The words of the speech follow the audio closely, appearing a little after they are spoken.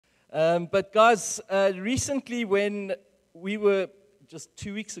But guys, recently when we were, just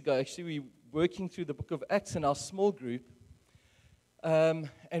 2 weeks ago actually, we were working through the book of Acts in our small group, and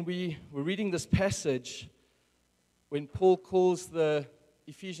we were reading this passage when Paul calls the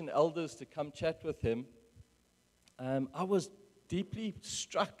Ephesian elders to come chat with him. I was deeply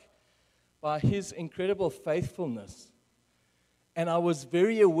struck by his incredible faithfulness, and I was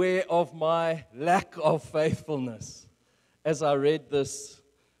very aware of my lack of faithfulness as I read this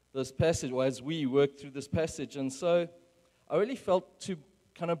passage, or as we worked through this passage. And so I really felt to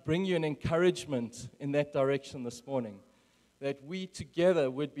kind of bring you an encouragement in that direction this morning, that we together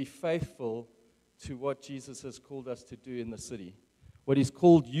would be faithful to what Jesus has called us to do in the city, what He's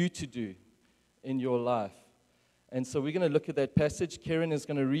called you to do in your life. And so we're going to look at that passage. Karen is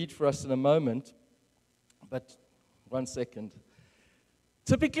going to read for us in a moment, but 1 second.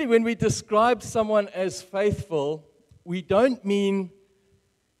 Typically, when we describe someone as faithful, we don't mean,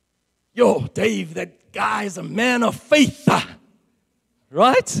 yo, Dave, that guy is a man of faith,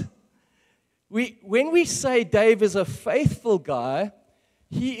 right? When we say Dave is a faithful guy,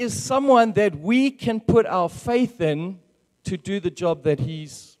 he is someone that we can put our faith in to do the job that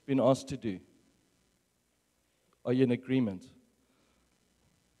he's been asked to do. Are you in agreement?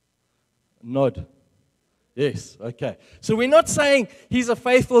 Nod. Yes, okay. So we're not saying he's a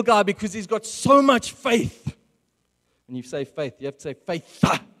faithful guy because he's got so much faith. When you say faith, you have to say faith.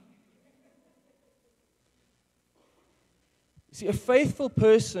 You see, a faithful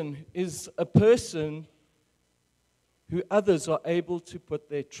person is a person who others are able to put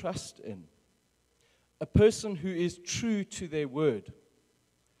their trust in. A person who is true to their word.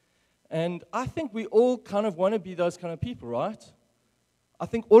 And I think we all kind of want to be those kind of people, right? I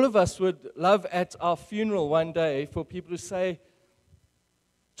think all of us would love at our funeral one day for people to say,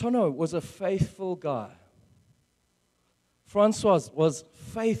 Tono was a faithful guy. Francoise was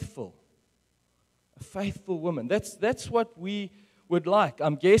faithful. A faithful woman. That's what we would like.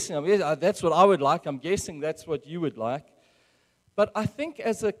 I'm guessing. That's what I would like. I'm guessing that's what you would like. But I think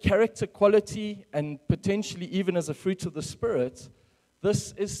as a character quality and potentially even as a fruit of the Spirit,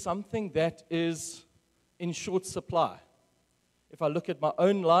 this is something that is in short supply. If I look at my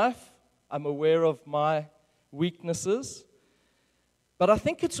own life, I'm aware of my weaknesses. But I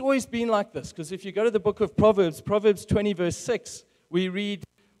think it's always been like this, because if you go to the book of Proverbs 20 verse 6, we read,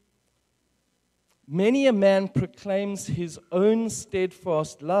 many a man proclaims his own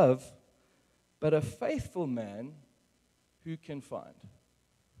steadfast love, but a faithful man who can find?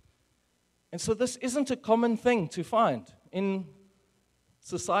 And so this isn't a common thing to find in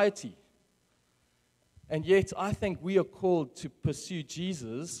society. And yet I think we are called to pursue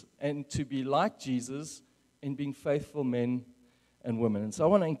Jesus and to be like Jesus in being faithful men and women. And so I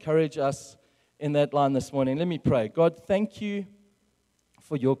want to encourage us in that line this morning. Let me pray. God, thank you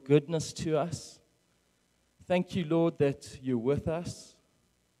for your goodness to us. Thank you, Lord, that you're with us.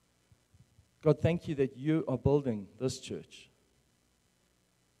 God, thank you that you are building this church.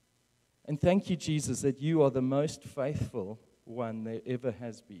 And thank you, Jesus, that you are the most faithful one there ever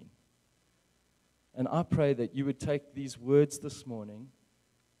has been. And I pray that you would take these words this morning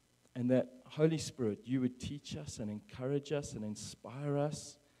and that, Holy Spirit, you would teach us and encourage us and inspire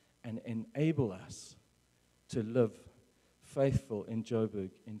us and enable us to live faithful in Joburg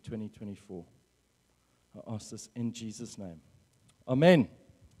in 2024. I ask this in Jesus' name. Amen.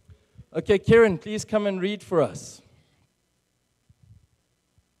 Okay, Karen, please come and read for us.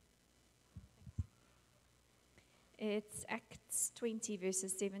 It's Acts 20,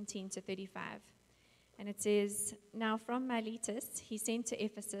 verses 17 to 35. And it says, now from Miletus he sent to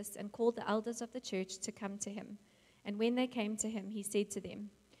Ephesus and called the elders of the church to come to him. And when they came to him, he said to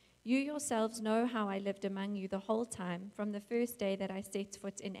them, you yourselves know how I lived among you the whole time, from the first day that I set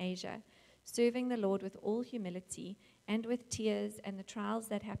foot in Asia, serving the Lord with all humility and with tears and the trials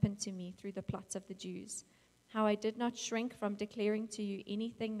that happened to me through the plots of the Jews, how I did not shrink from declaring to you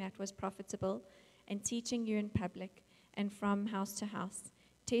anything that was profitable and teaching you in public and from house to house,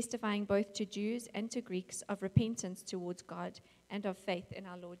 testifying both to Jews and to Greeks of repentance towards God and of faith in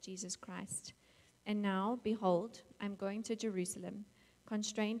our Lord Jesus Christ. And now, behold, I'm going to Jerusalem,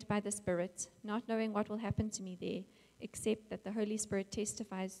 constrained by the Spirit, not knowing what will happen to me there, except that the Holy Spirit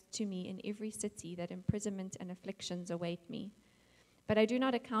testifies to me in every city that imprisonment and afflictions await me. But I do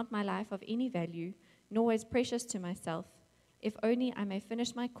not account my life of any value, nor as precious to myself, if only I may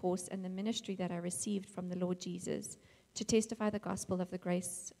finish my course and the ministry that I received from the Lord Jesus, to testify the gospel of the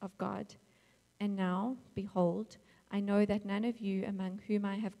grace of God. And now, behold, I know that none of you among whom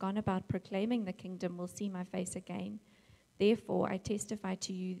I have gone about proclaiming the kingdom will see my face again. Therefore, I testify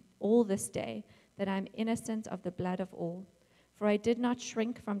to you all this day that I am innocent of the blood of all. For I did not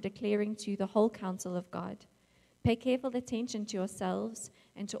shrink from declaring to you the whole counsel of God. Pay careful attention to yourselves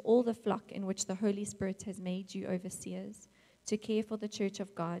and to all the flock in which the Holy Spirit has made you overseers, to care for the church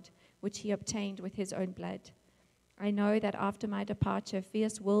of God, which he obtained with his own blood. I know that after my departure,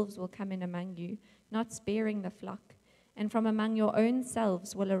 fierce wolves will come in among you, not sparing the flock. And from among your own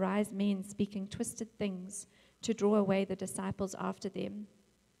selves will arise men speaking twisted things to draw away the disciples after them.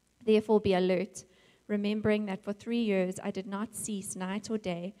 Therefore be alert, remembering that for 3 years I did not cease night or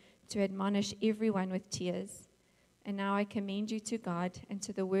day to admonish everyone with tears. And now I commend you to God and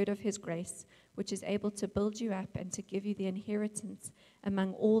to the word of his grace, which is able to build you up and to give you the inheritance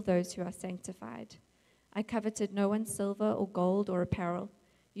among all those who are sanctified. I coveted no one's silver or gold or apparel.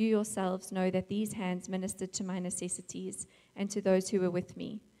 You yourselves know that these hands ministered to my necessities and to those who were with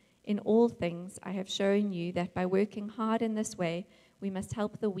me. In all things I have shown you that by working hard in this way, we must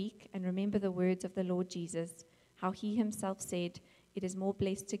help the weak and remember the words of the Lord Jesus, how he himself said, "It is more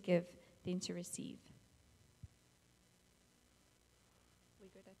blessed to give than to receive." We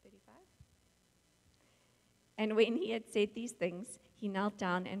good at 35? And when he had said these things, he knelt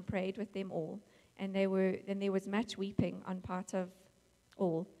down and prayed with them all. And there was much weeping on part of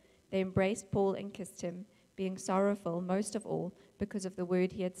all. They embraced Paul and kissed him, being sorrowful most of all because of the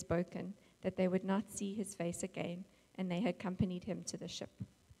word he had spoken, that they would not see his face again, and they accompanied him to the ship.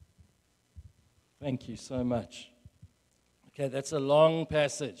 Thank you so much. Okay, that's a long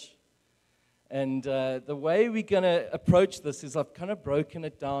passage. And the way we're going to approach this is I've kind of broken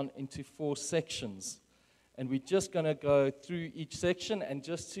it down into 4 sections. And we're just going to go through each section, and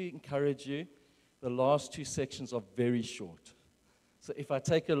just to encourage you, the last 2 sections are very short. So if I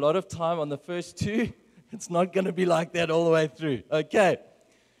take a lot of time on the first 2, it's not going to be like that all the way through. Okay.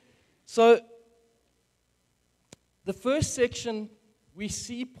 So the first section, we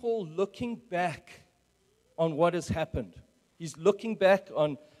see Paul looking back on what has happened. He's looking back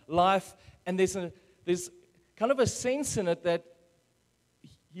on life, and there's kind of a sense in it that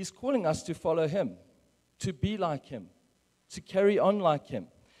he's calling us to follow him, to be like him, to carry on like him.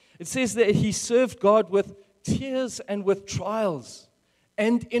 It says that he served God with tears and with trials,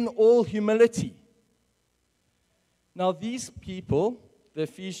 and in all humility. Now, these people, the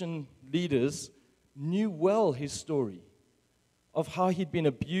Ephesian leaders, knew well his story of how he'd been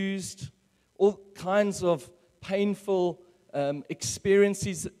abused, all kinds of painful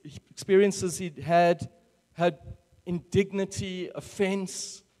experiences he'd had indignity,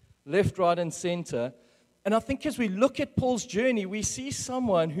 offense, left, right, and center. And I think as we look at Paul's journey, we see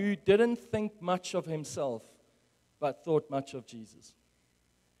someone who didn't think much of himself, but thought much of Jesus.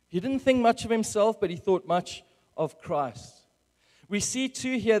 He didn't think much of himself, but he thought much of Christ. We see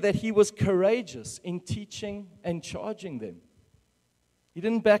too here that he was courageous in teaching and charging them. He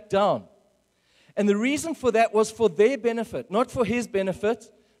didn't back down. And the reason for that was for their benefit, not for his benefit,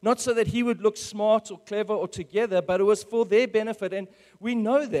 not so that he would look smart or clever or together, but it was for their benefit. And we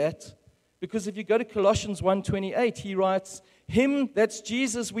know that because if you go to Colossians 1:28, he writes, "Him," that's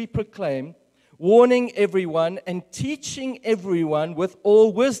Jesus, "we proclaim, warning everyone and teaching everyone with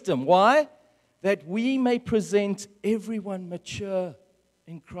all wisdom." Why? That we may present everyone mature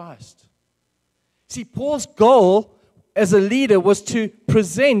in Christ. See, Paul's goal as a leader was to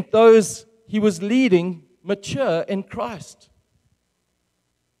present those he was leading mature in Christ,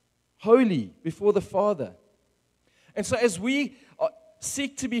 holy before the Father. And so as we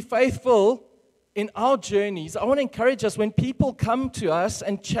seek to be faithful in our journeys, I want to encourage us when people come to us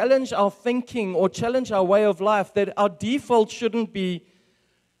and challenge our thinking or challenge our way of life, that our default shouldn't be,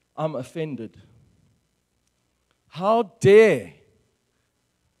 "I'm offended. How dare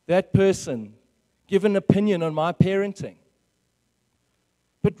that person give an opinion on my parenting?"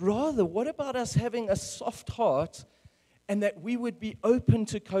 But rather, what about us having a soft heart and that we would be open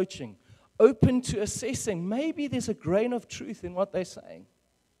to coaching, open to assessing? Maybe there's a grain of truth in what they're saying.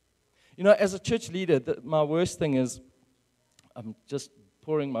 You know, as a church leader, my worst thing is I'm just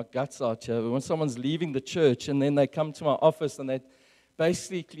pouring my guts out here. When someone's leaving the church and then they come to my office and they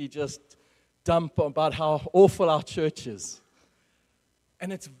basically just dump about how awful our church is.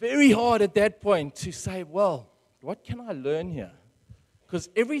 And it's very hard at that point to say, well, what can I learn here? Because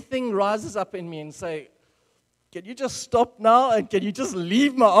everything rises up in me and say, can you just stop now and can you just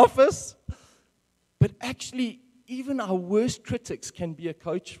leave my office? But actually, even our worst critics can be a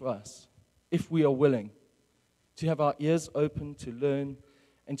coach for us if we are willing to have our ears open to learn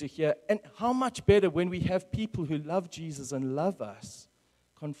and to hear. And how much better when we have people who love Jesus and love us,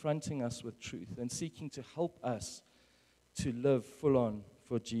 confronting us with truth and seeking to help us to live full on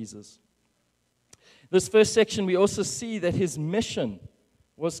for Jesus. This first section, we also see that his mission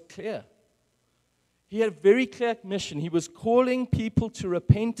was clear. He had a very clear mission. He was calling people to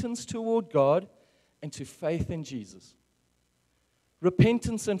repentance toward God and to faith in Jesus.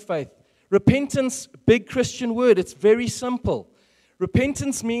 Repentance and faith. Repentance, big Christian word. It's very simple.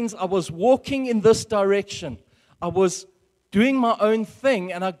 Repentance means I was walking in this direction. I was doing my own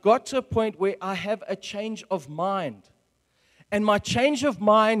thing, and I got to a point where I have a change of mind. And my change of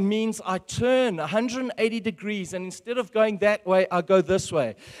mind means I turn 180 degrees, and instead of going that way, I go this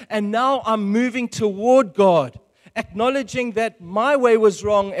way. And now I'm moving toward God, acknowledging that my way was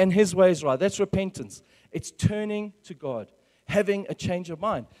wrong and His way is right. That's repentance. It's turning to God, having a change of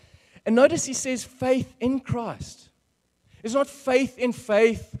mind. And notice he says faith in Christ. It's not faith in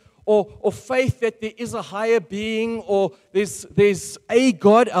faith or faith that there is a higher being or there's a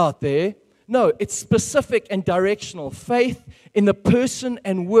God out there. No, it's specific and directional. Faith in the person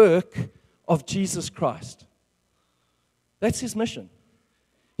and work of Jesus Christ. That's his mission.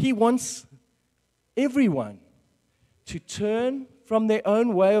 He wants everyone to turn from their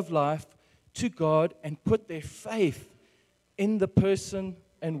own way of life to God and put their faith in the person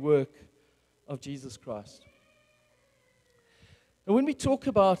and work of Jesus Christ. And when we talk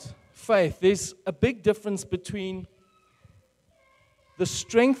about faith, there's a big difference between the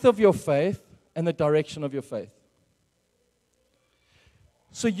strength of your faith and the direction of your faith.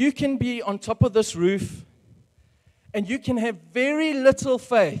 So you can be on top of this roof and you can have very little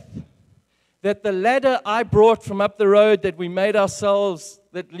faith that the ladder I brought from up the road that we made ourselves,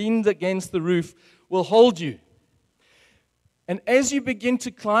 that leaned against the roof, will hold you. And as you begin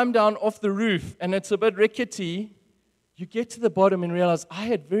to climb down off the roof, and it's a bit rickety, you get to the bottom and realize, I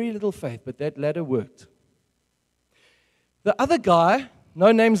had very little faith, but that ladder worked. The other guy,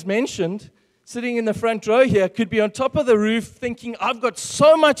 no names mentioned, sitting in the front row here, could be on top of the roof thinking, I've got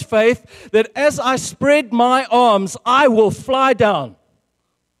so much faith that as I spread my arms, I will fly down.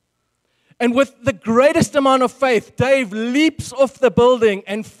 And with the greatest amount of faith, Dave leaps off the building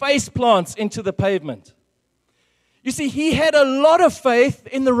and face plants into the pavement. You see, he had a lot of faith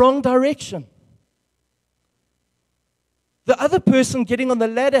in the wrong direction. The other person getting on the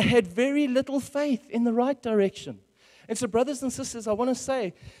ladder had very little faith in the right direction. And so, brothers and sisters, I want to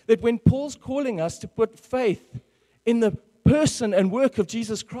say that when Paul's calling us to put faith in the person and work of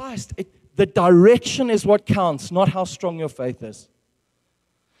Jesus Christ, the direction is what counts, not how strong your faith is.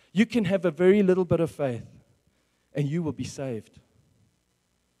 You can have a very little bit of faith, and you will be saved.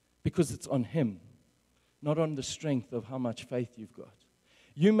 Because it's on Him, not on the strength of how much faith you've got.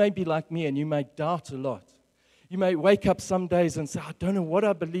 You may be like me, and you may doubt a lot. You may wake up some days and say, I don't know what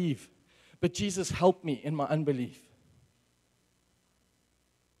I believe, but Jesus, help me in my unbelief.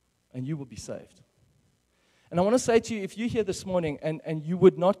 And you will be saved. And I want to say to you, if you're here this morning and you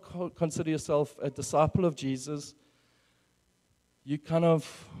would not consider yourself a disciple of Jesus, you kind of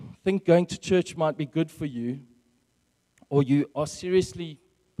think going to church might be good for you, or you are seriously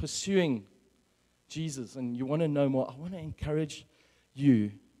pursuing Jesus and you want to know more, I want to encourage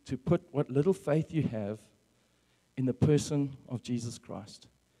you to put what little faith you have in the person of Jesus Christ.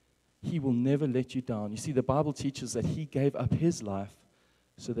 He will never let you down. You see, the Bible teaches that He gave up His life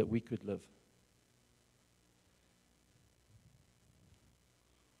so that we could live.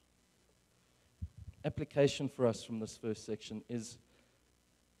 Application for us from this first section is,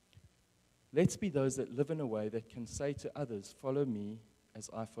 let's be those that live in a way that can say to others, follow me as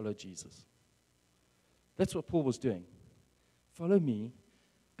I follow Jesus. That's what Paul was doing. Follow me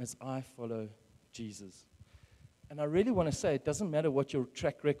as I follow Jesus. And I really want to say, it doesn't matter what your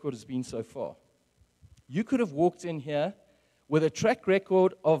track record has been so far. You could have walked in here with a track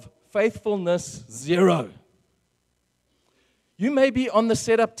record of faithfulness 0. You may be on the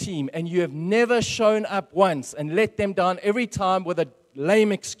setup team and you have never shown up once and let them down every time with a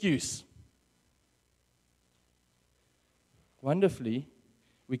lame excuse. Wonderfully,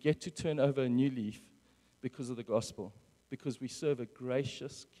 we get to turn over a new leaf because of the gospel, because we serve a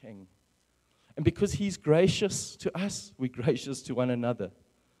gracious King. And because He's gracious to us, we're gracious to one another.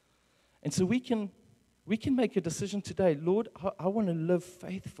 And so we can make a decision today. Lord, I want to live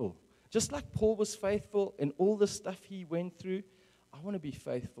faithful. Just like Paul was faithful in all the stuff he went through, I want to be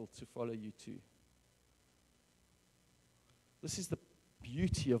faithful to follow you too. This is the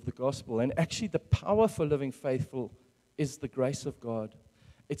beauty of the gospel. And actually the power for living faithful is the grace of God.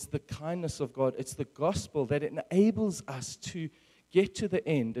 It's the kindness of God. It's the gospel that enables us to get to the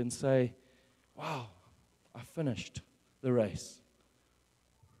end and say, wow, I finished the race.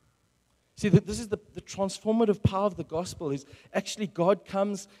 See, this is the transformative power of the gospel is actually God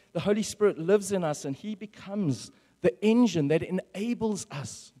comes, the Holy Spirit lives in us, and He becomes the engine that enables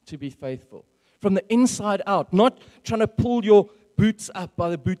us to be faithful. From the inside out, not trying to pull your boots up by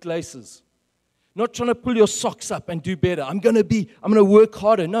the bootlaces. Not trying to pull your socks up and do better. I'm going to work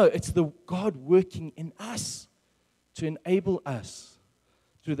harder. No, it's the God working in us to enable us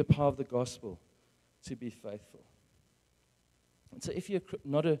through the power of the gospel to be faithful. And so if you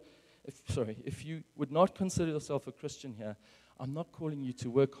would not consider yourself a Christian here, I'm not calling you to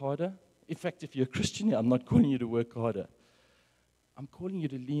work harder. In fact, if you're a Christian here, I'm not calling you to work harder. I'm calling you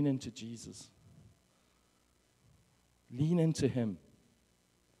to lean into Jesus. Lean into Him.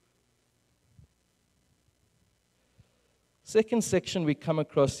 Second section we come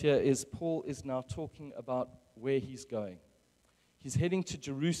across here is Paul is now talking about where he's going. He's heading to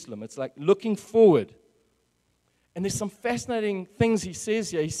Jerusalem. It's like looking forward. And there's some fascinating things he says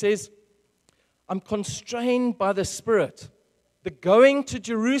here. He says, I'm constrained by the Spirit. The going to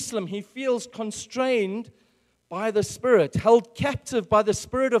Jerusalem, he feels constrained by the Spirit, held captive by the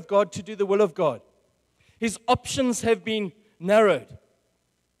Spirit of God to do the will of God. His options have been narrowed.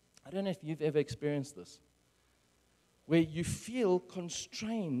 I don't know if you've ever experienced this, where you feel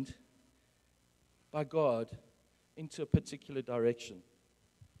constrained by God into a particular direction.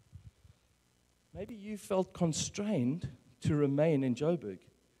 Maybe you felt constrained to remain in Joburg.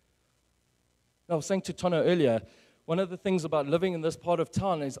 I was saying to Tono earlier, one of the things about living in this part of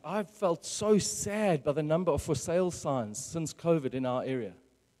town is I've felt so sad by the number of for sale signs since COVID in our area.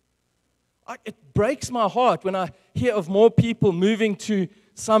 It breaks my heart when I hear of more people moving to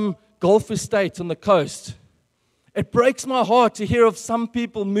some golf estate on the coast. It breaks my heart to hear of some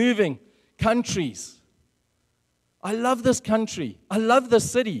people moving countries. I love this country. I love this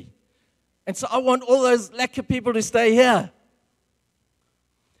city. And so I want all those lekker people to stay here.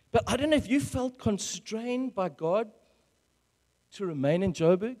 But I don't know if you felt constrained by God to remain in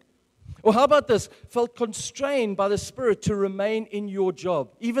Joburg. Or how about this? Felt constrained by the Spirit to remain in your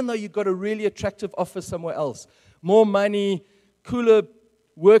job, even though you've got a really attractive offer somewhere else. More money, cooler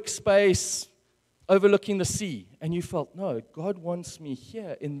workspace, overlooking the sea. And you felt, no, God wants me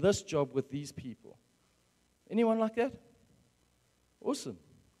here in this job with these people. Anyone like that? Awesome.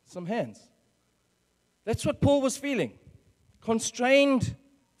 Some hands. That's what Paul was feeling. Constrained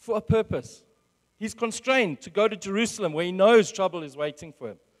for a purpose. He's constrained to go to Jerusalem where he knows trouble is waiting for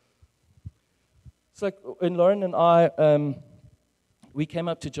him. It's like when Lauren and I, we came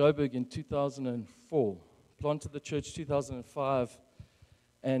up to Joburg in 2004, planted the church 2005,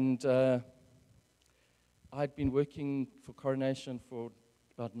 and I'd been working for Coronation for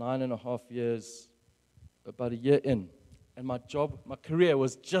about 9.5 years, about a year in. And my career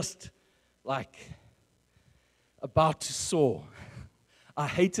was just like about to soar. I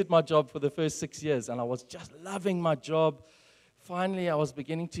hated my job for the first 6 years, and I was just loving my job. Finally, I was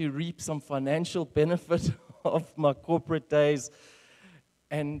beginning to reap some financial benefit of my corporate days.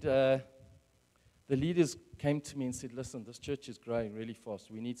 And the leaders came to me and said, listen, this church is growing really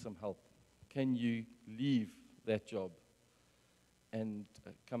fast. We need some help. Can you leave that job and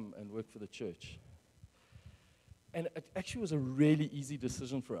come and work for the church? And it actually was a really easy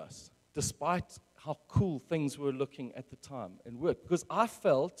decision for us, despite how cool things were looking at the time and work. Because I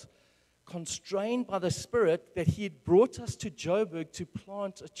felt constrained by the Spirit that He had brought us to Joburg to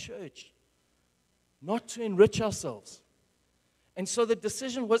plant a church, not to enrich ourselves. And so the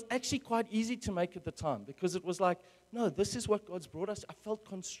decision was actually quite easy to make at the time, because it was like, no, this is what God's brought us. I felt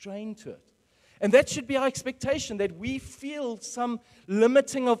constrained to it. And that should be our expectation, that we feel some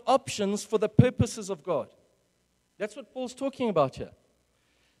limiting of options for the purposes of God. That's what Paul's talking about here.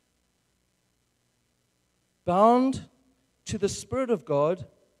 Bound to the Spirit of God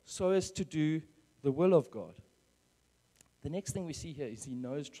so as to do the will of God. The next thing we see here is he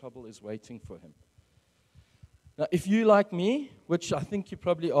knows trouble is waiting for him. Now, if you like me, which I think you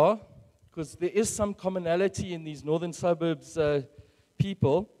probably are, because there is some commonality in these northern suburbs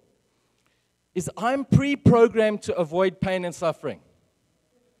people, is I'm pre-programmed to avoid pain and suffering.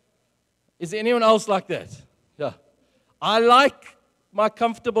 Is there anyone else like that? Yeah. I like my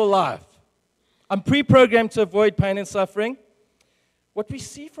comfortable life. I'm pre-programmed to avoid pain and suffering. What we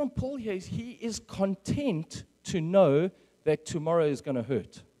see from Paul here is he is content to know that tomorrow is going to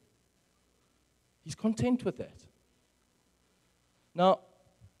hurt. He's content with that. Now,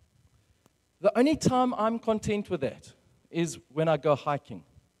 the only time I'm content with that is when I go hiking.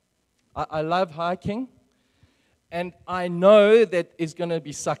 I love hiking, and I know that it's going to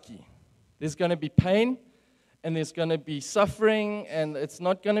be sucky. There's going to be pain, and there's going to be suffering, and it's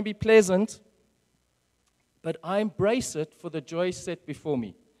not going to be pleasant. But I embrace it for the joy set before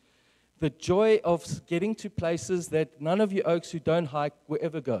me. The joy of getting to places that none of you oaks who don't hike will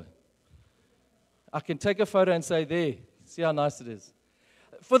ever go. I can take a photo and say, there, see how nice it is.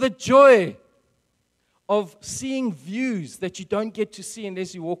 For the joy of seeing views that you don't get to see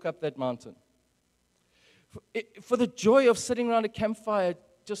unless you walk up that mountain. For the joy of sitting around a campfire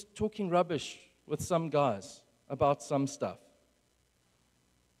just talking rubbish with some guys about some stuff.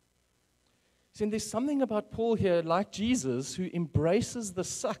 See, there's something about Paul here, like Jesus, who embraces the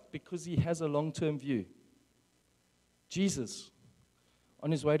suck because he has a long-term view. Jesus,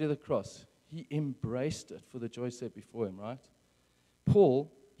 on his way to the cross, he embraced it for the joy set before him, right?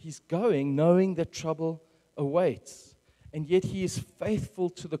 Paul, he's going knowing that trouble awaits, and yet he is faithful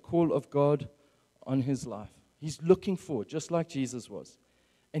to the call of God on his life. He's looking forward, just like Jesus was,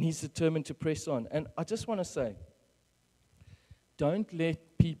 and he's determined to press on. And I just want to say, don't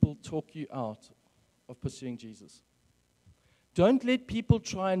let people talk you out of pursuing Jesus. Don't let people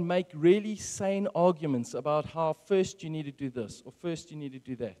try and make really sane arguments about how first you need to do this or first you need to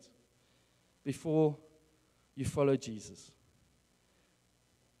do that before you follow Jesus.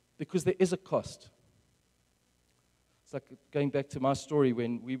 Because there is a cost. It's like going back to my story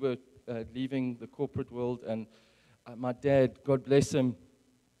when we were leaving the corporate world, and my dad, God bless him,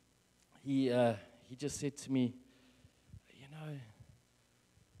 he just said to me, you know,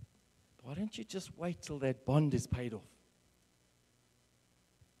 why don't you just wait till that bond is paid off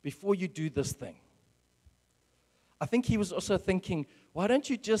before you do this thing? I think he was also thinking, why don't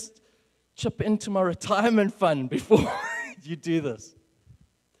you just chip into my retirement fund before you do this?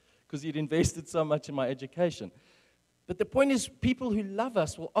 Because he'd invested so much in my education. But the point is, people who love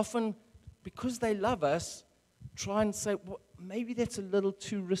us will often, because they love us, try and say, well, maybe that's a little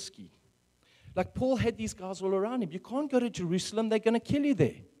too risky. Like Paul had these guys all around him. You can't go to Jerusalem, they're going to kill you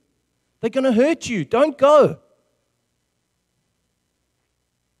there. They're going to hurt you. Don't go.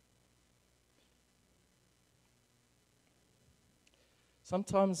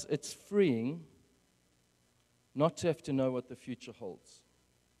 Sometimes it's freeing not to have to know what the future holds,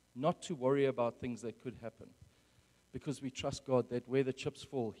 not to worry about things that could happen, because we trust God that where the chips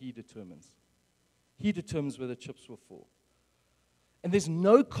fall, He determines. He determines where the chips will fall. And there's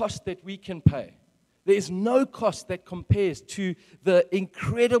no cost that we can pay. There is no cost that compares to the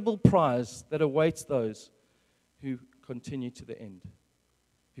incredible prize that awaits those who continue to the end,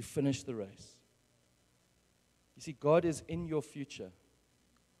 who finish the race. You see, God is in your future.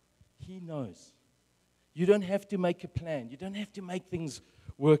 He knows. You don't have to make a plan. You don't have to make things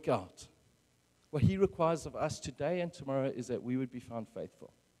work out. What He requires of us today and tomorrow is that we would be found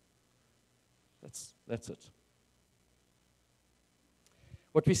faithful. That's it.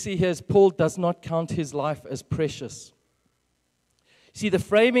 What we see here is Paul does not count his life as precious. See, the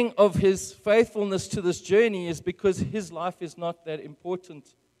framing of his faithfulness to this journey is because his life is not that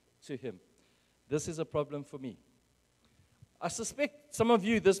important to him. This is a problem for me. I suspect some of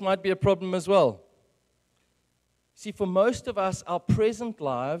you, this might be a problem as well. See, for most of us, our present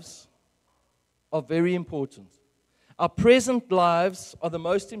lives are very important. Our present lives are the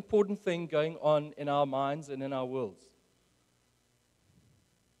most important thing going on in our minds and in our worlds.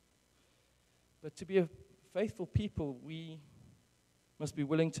 But to be a faithful people, we must be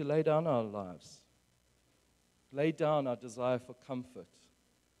willing to lay down our lives, lay down our desire for comfort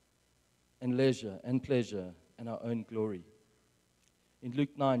and leisure and pleasure and our own glory. In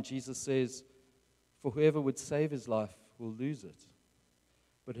Luke 9, Jesus says, "For whoever would save his life will lose it,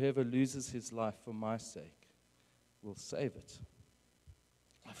 but whoever loses his life for my sake will save it."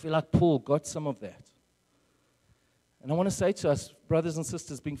 I feel like Paul got some of that. And I want to say to us, brothers and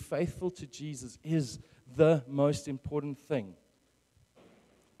sisters, being faithful to Jesus is the most important thing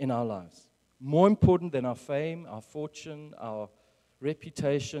in our lives. More important than our fame, our fortune, our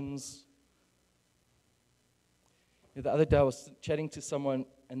reputations. The other day I was chatting to someone,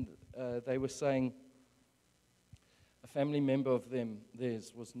 and they were saying a family member of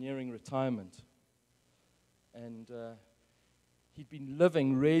theirs was nearing retirement. And he'd been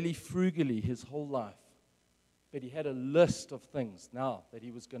living really frugally his whole life. But he had a list of things now that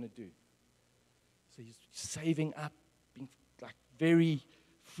he was going to do. So he's saving up, being like very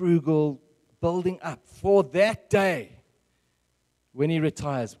frugal, building up for that day when he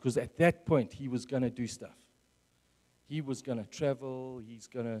retires. Because at that point, he was going to do stuff. He was going to travel. He's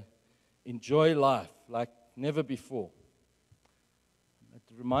going to enjoy life like never before. It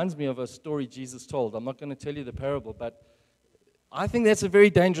reminds me of a story Jesus told. I'm not going to tell you the parable, but I think that's a very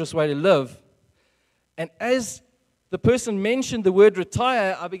dangerous way to live. And as the person mentioned the word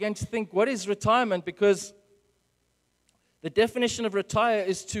retire, I began to think, what is retirement? Because the definition of retire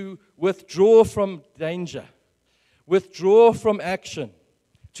is to withdraw from danger, withdraw from action,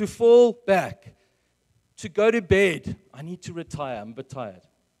 to fall back, to go to bed. I need to retire. I'm a bit tired.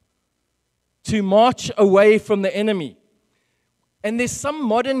 To march away from the enemy. And there's some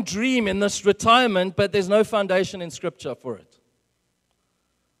modern dream in this retirement, but there's no foundation in Scripture for it.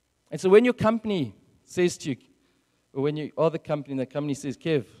 And so when your company says to you, or when you are the company says,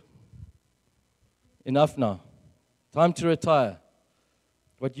 Kev, enough now. Time to retire.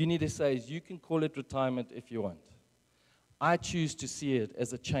 What you need to say is, you can call it retirement if you want. I choose to see it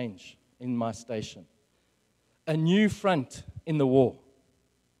as a change in my station. A new front in the war.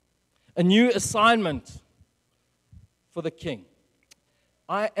 A new assignment for the king.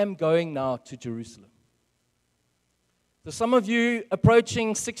 I am going now to Jerusalem. So some of you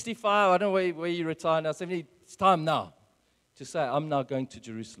approaching 65, I don't know where you retire now, 70, it's time now to say, I'm now going to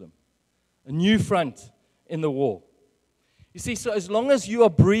Jerusalem. A new front in the war. You see, so as long as you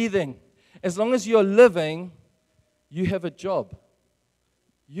are breathing, as long as you are living, you have a job.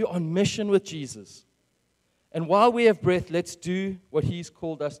 You're on mission with Jesus. And while we have breath, let's do what He's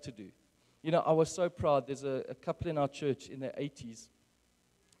called us to do. You know, I was so proud. There's a couple in our church in their 80s.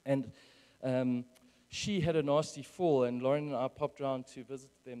 And she had a nasty fall, and Lauren and I popped around to visit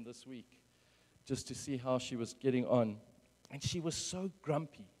them this week just to see how she was getting on. And she was so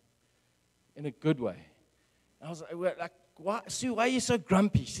grumpy in a good way. I was like, why, Sue, why are you so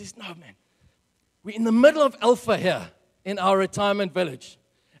grumpy? She says, no, man, we're in the middle of Alpha here in our retirement village.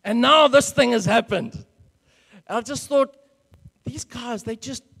 And now this thing has happened. And I just thought, these guys, they're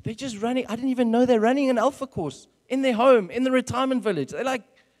just running. I didn't even know they're running an Alpha course in their home, in the retirement village. They're like,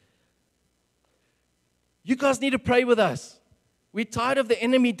 you guys need to pray with us. We're tired of the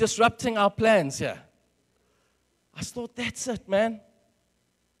enemy disrupting our plans here. I thought, that's it, man.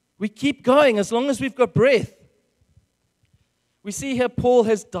 We keep going as long as we've got breath. We see here Paul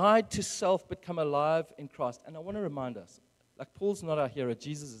has died to self, but come alive in Christ. And I want to remind us, like Paul's not our hero.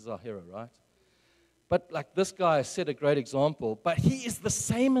 Jesus is our hero, right? But like this guy set a great example. But he is the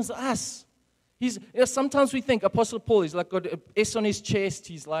same as us. Sometimes we think Apostle Paul, he's like got an S on his chest.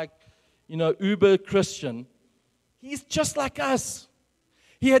 He's like, uber Christian. He's just like us.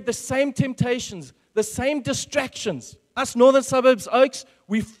 He had the same temptations, the same distractions. Us Northern Suburbs Oaks,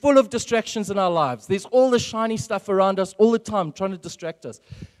 we're full of distractions in our lives. There's all the shiny stuff around us all the time trying to distract us.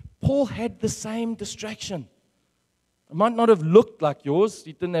 Paul had the same distraction. It might not have looked like yours.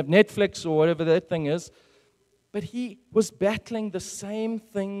 He didn't have Netflix or whatever that thing is. But he was battling the same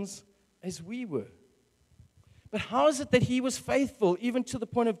things as we were. But how is it that he was faithful even to the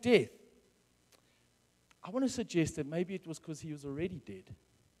point of death? I want to suggest that maybe it was because he was already dead.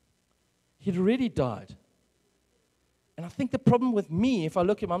 He'd already died. And I think the problem with me, if I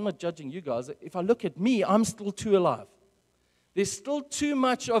look at him, I'm not judging you guys. If I look at me, I'm still too alive. There's still too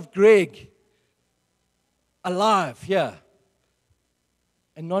much of Greg alive here.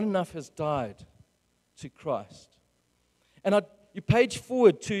 And not enough has died to Christ. And you page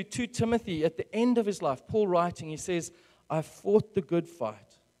forward to 2 Timothy at the end of his life, Paul writing, he says, I've fought the good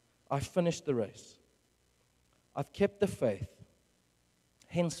fight. I've finished the race. I've kept the faith.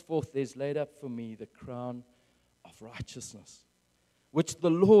 Henceforth there's laid up for me the crown of righteousness, which the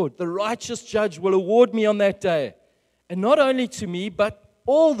Lord, the righteous judge, will award me on that day. And not only to me, but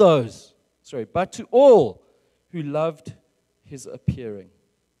to all who loved His appearing.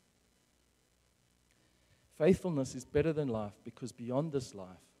 Faithfulness is better than life because beyond this life,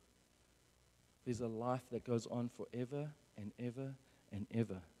 there's a life that goes on forever and ever and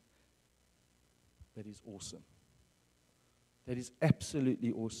ever. That is awesome. That is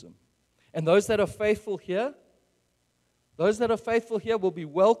absolutely awesome. And those that are faithful here will be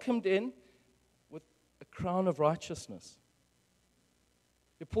welcomed in with a crown of righteousness.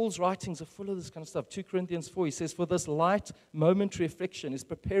 Paul's writings are full of this kind of stuff. 2 Corinthians 4, he says, for this light momentary affliction is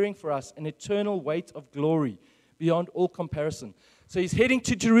preparing for us an eternal weight of glory beyond all comparison. So he's heading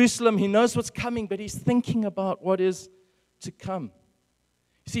to Jerusalem. He knows what's coming, but he's thinking about what is to come.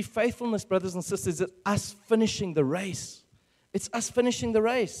 You see, faithfulness, brothers and sisters, is us finishing the race. It's us finishing the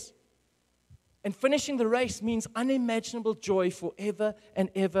race. And finishing the race means unimaginable joy forever and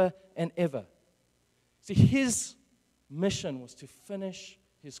ever and ever. See, his mission was to finish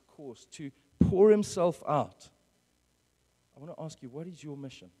his course, to pour himself out. I want to ask you, what is your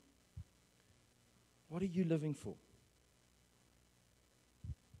mission? What are you living for?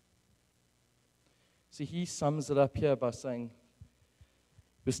 See, he sums it up here by saying,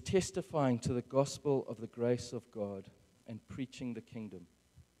 he was testifying to the gospel of the grace of God and preaching the kingdom,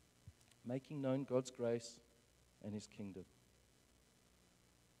 making known God's grace and his kingdom.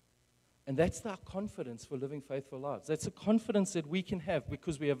 And that's our confidence for living faithful lives. That's a confidence that we can have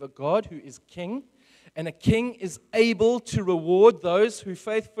because we have a God who is king, and a king is able to reward those who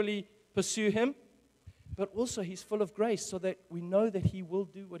faithfully pursue him, but also he's full of grace so that we know that he will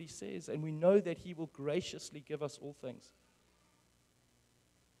do what he says, and we know that he will graciously give us all things.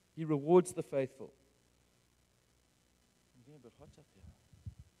 He rewards the faithful. I'm getting a bit hot up here.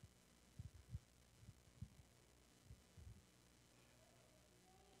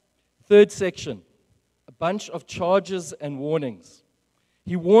 third section, a bunch of charges and warnings.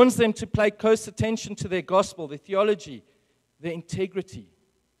 He warns them to pay close attention to their gospel, their theology, their integrity,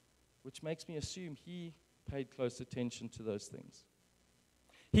 which makes me assume he paid close attention to those things.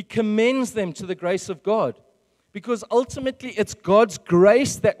 He commends them to the grace of God, because ultimately it's God's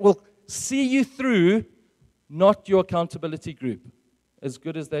grace that will see you through, not your accountability group, as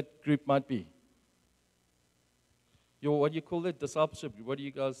good as that group might be. Your, what do you call it? Discipleship group. What do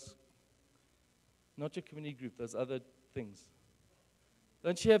you guys, not your community group, those other things.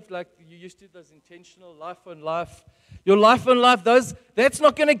 Don't you have, like, you used to, those intentional life on life? Your life on life, that's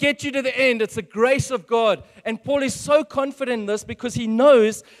not going to get you to the end. It's the grace of God. And Paul is so confident in this because he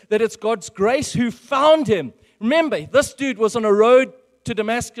knows that it's God's grace who found him. Remember, this dude was on a road to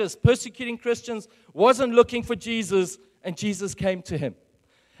Damascus, persecuting Christians, wasn't looking for Jesus, and Jesus came to him.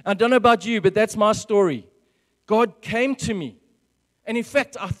 I don't know about you, but that's my story. God came to me. And in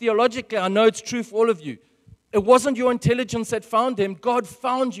fact, theologically, I know it's true for all of you. It wasn't your intelligence that found him. God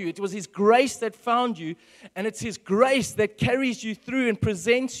found you. It was his grace that found you. And it's his grace that carries you through and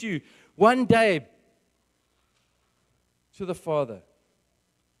presents you one day to the Father.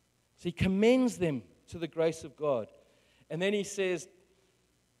 So he commends them to the grace of God. And then he says,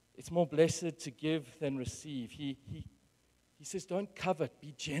 it's more blessed to give than receive. He says, don't covet,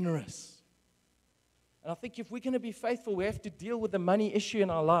 be generous. And I think if we're going to be faithful, we have to deal with the money issue in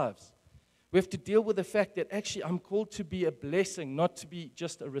our lives. We have to deal with the fact that actually I'm called to be a blessing, not to be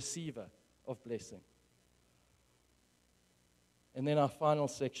just a receiver of blessing. And then our final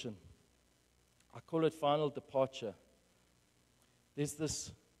section, I call it final departure. There's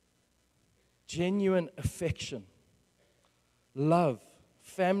this genuine affection, love,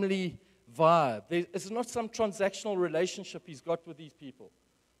 family vibe. It's not some transactional relationship he's got with these people.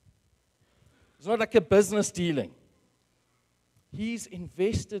 It's not like a business dealing. He's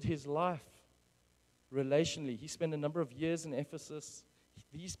invested his life relationally. He spent a number of years in Ephesus.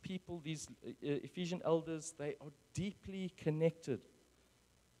 These people, these Ephesian elders, they are deeply connected.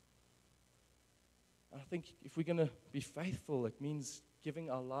 I think if we're going to be faithful, it means giving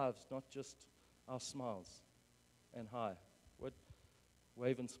our lives, not just our smiles and hi. What?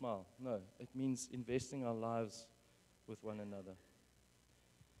 Wave and smile. No, it means investing our lives with one another.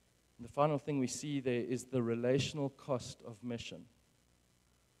 And the final thing we see there is the relational cost of mission.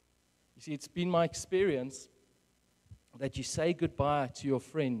 You see, it's been my experience that you say goodbye to your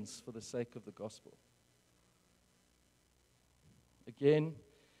friends for the sake of the gospel. Again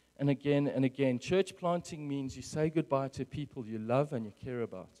and again and again. Church planting means you say goodbye to people you love and you care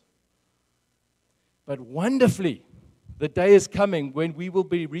about. But wonderfully, the day is coming when we will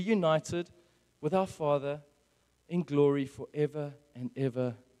be reunited with our Father in glory forever and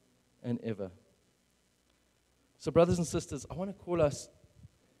ever and ever. So, brothers and sisters, I want to call us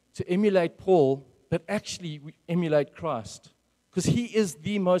to emulate Paul, but actually we emulate Christ, because he is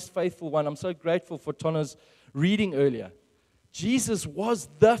the most faithful one. I'm so grateful for Tona's reading earlier. Jesus was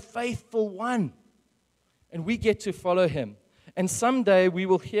the faithful one, and we get to follow him. And someday we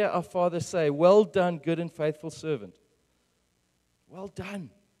will hear our Father say, well done, good and faithful servant. Well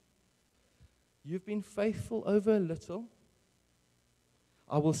done. You've been faithful over a little.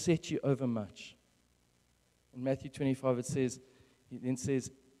 I will set you over much. In Matthew 25 he then says,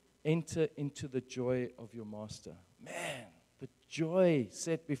 enter into the joy of your master. Man, the joy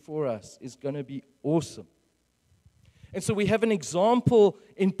set before us is going to be awesome. And so we have an example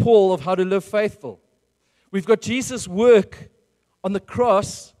in Paul of how to live faithful. We've got Jesus' work on the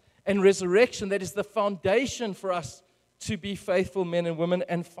cross and resurrection that is the foundation for us to be faithful men and women.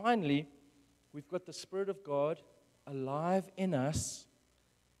 And finally, we've got the Spirit of God alive in us,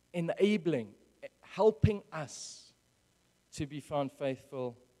 enabling, helping us to be found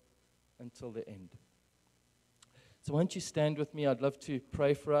faithful until the end. So why don't you stand with me? I'd love to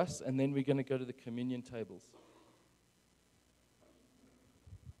pray for us, and then we're going to go to the communion tables.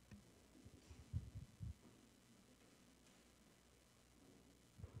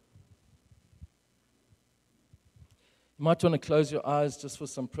 You might want to close your eyes just for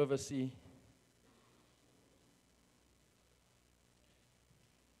some privacy.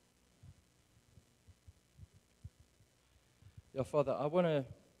 Yeah, Father, I want to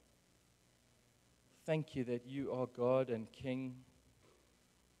thank you that you are God and King,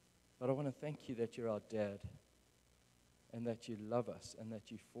 but I want to thank you that you're our dad and that you love us and that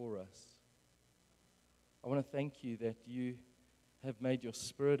you're for us. I want to thank you that you have made your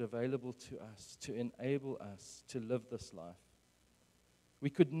Spirit available to us to enable us to live this life. We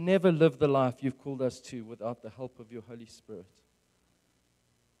could never live the life you've called us to without the help of your Holy Spirit.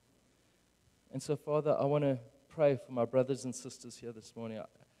 And so, Father, I want to pray for my brothers and sisters here this morning.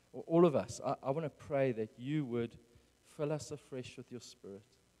 or all of us, I want to pray that you would fill us afresh with your Spirit,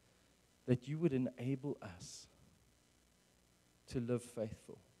 that you would enable us to live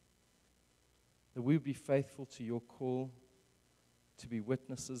faithful, that we would be faithful to your call to be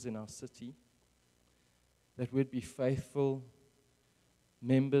witnesses in our city, that we'd be faithful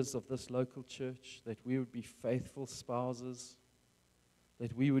members of this local church, that we would be faithful spouses,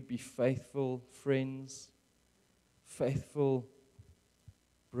 that we would be faithful friends, faithful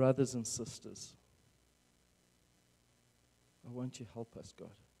brothers and sisters. Oh, won't you help us, God?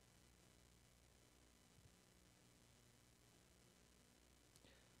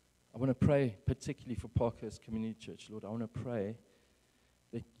 I want to pray particularly for Parkhurst Community Church, Lord. I want to pray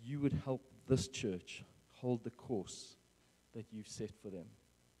that you would help this church hold the course that you've set for them.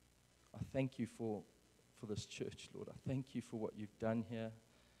 I thank you for this church, Lord. I thank you for what you've done here,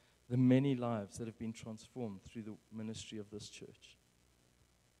 the many lives that have been transformed through the ministry of this church.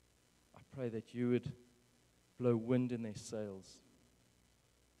 I pray that you would blow wind in their sails.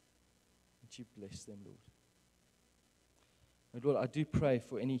 That you bless them, Lord. And Lord, I do pray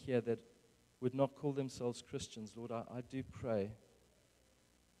for any here that would not call themselves Christians. Lord, I do pray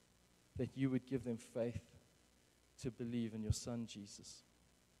that you would give them faith to believe in your Son, Jesus.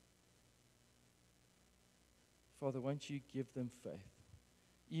 Father, won't you give them faith,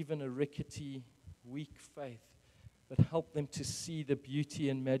 even a rickety, weak faith, but help them to see the beauty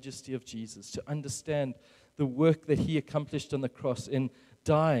and majesty of Jesus, to understand the work that he accomplished on the cross in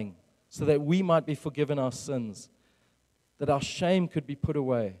dying so that we might be forgiven our sins, that our shame could be put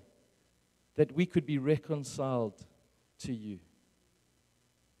away, that we could be reconciled to you.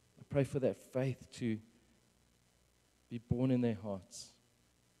 I pray for that faith to be born in their hearts.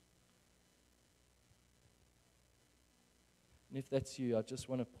 And if that's you, I just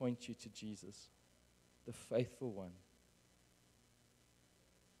want to point you to Jesus, the faithful one.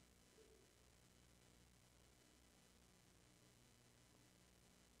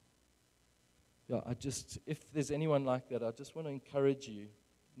 Yeah, if there's anyone like that, I just want to encourage you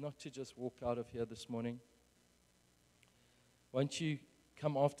not to just walk out of here this morning. Won't you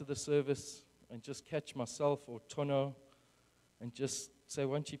come after the service and just catch myself or Tono and just say,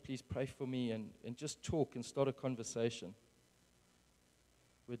 won't you please pray for me, and just talk and start a conversation.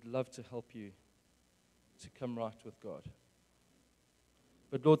 We'd love to help you to come right with God.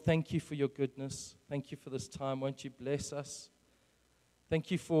 But Lord, thank you for your goodness. Thank you for this time. Won't you bless us?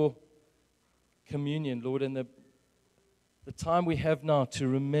 Thank you for communion, Lord, and the time we have now to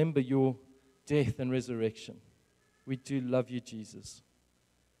remember your death and resurrection. We do love you, Jesus.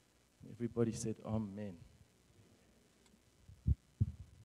 Everybody said, Amen.